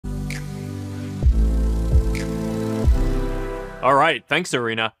All right, thanks,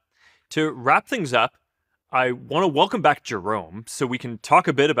 Arena. To wrap things up, I want to welcome back Jerome so we can talk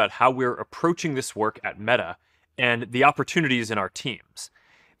a bit about how we're approaching this work at Meta and the opportunities in our teams.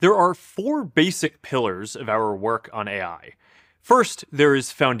 There are four basic pillars of our work on AI. First, there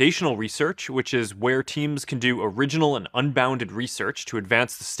is foundational research, which is where teams can do original and unbounded research to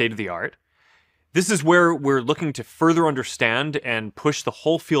advance the state of the art. This is where we're looking to further understand and push the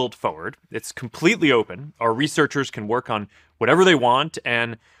whole field forward. It's completely open. Our researchers can work on whatever they want,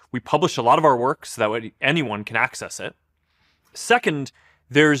 and we publish a lot of our work so that way anyone can access it. Second,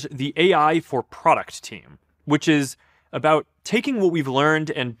 there's the AI for product team, which is about taking what we've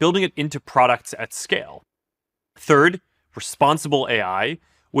learned and building it into products at scale. Third, responsible AI,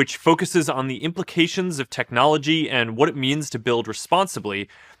 which focuses on the implications of technology and what it means to build responsibly,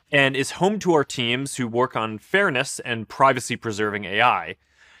 and is home to our teams who work on fairness and privacy-preserving AI.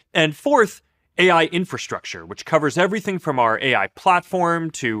 And fourth, AI infrastructure, which covers everything from our AI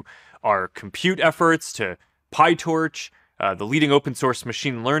platform to our compute efforts to PyTorch, the leading open source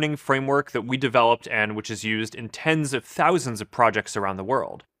machine learning framework that we developed and which is used in tens of thousands of projects around the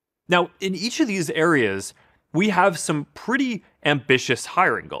world. Now, in each of these areas, we have some pretty ambitious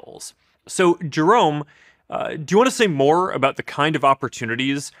hiring goals. So, Jerome, do you want to say more about the kind of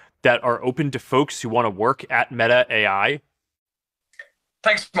opportunities that are open to folks who want to work at Meta AI?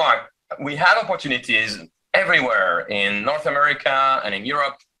 Thanks, Mark. We have opportunities everywhere in North America and in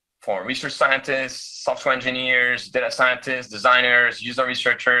Europe for research scientists, software engineers, data scientists, designers, user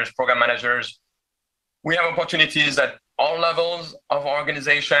researchers, program managers. We have opportunities at all levels of our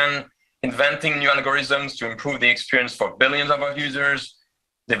organization, inventing new algorithms to improve the experience for billions of our users,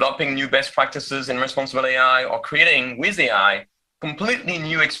 developing new best practices in responsible AI, or creating with AI completely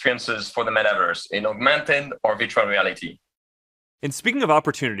new experiences for the metaverse in augmented or virtual reality. And speaking of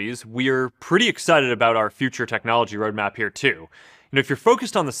opportunities, we're pretty excited about our future technology roadmap here too. If you're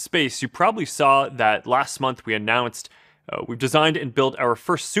focused on the space, you probably saw that last month we announced we've designed and built our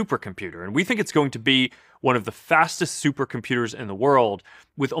first supercomputer, and we think it's going to be one of the fastest supercomputers in the world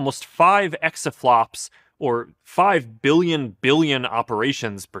with almost 5 exaflops or 5 billion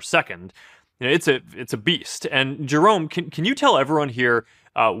operations per second. It's a beast. And Jerome, can you tell everyone here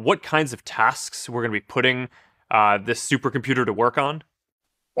what kinds of tasks we're going to be putting this supercomputer to work on?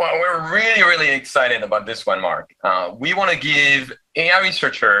 Well, we're really, really excited about this one, Mark. We want to give AI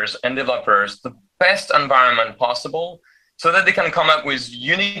researchers and developers the best environment possible so that they can come up with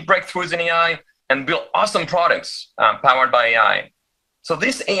unique breakthroughs in AI and build awesome products powered by AI. So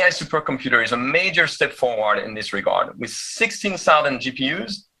this AI supercomputer is a major step forward in this regard, with 16,000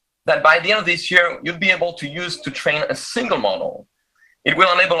 GPUs that by the end of this year, you'll be able to use to train a single model. It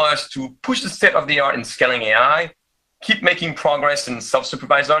will enable us to push the state of the art in scaling AI, keep making progress in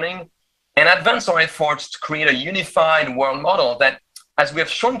self-supervised learning, and advance our efforts to create a unified world model that, as we have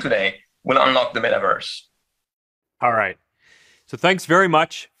shown today, will unlock the metaverse. All right. So thanks very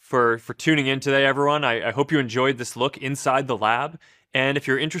much for tuning in today, everyone. I hope you enjoyed this look inside the lab. And if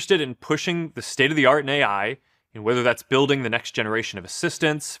you're interested in pushing the state of the art in AI, and whether that's building the next generation of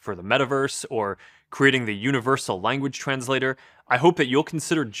assistants for the metaverse or creating the universal language translator, I hope that you'll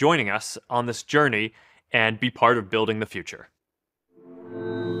consider joining us on this journey and be part of building the future.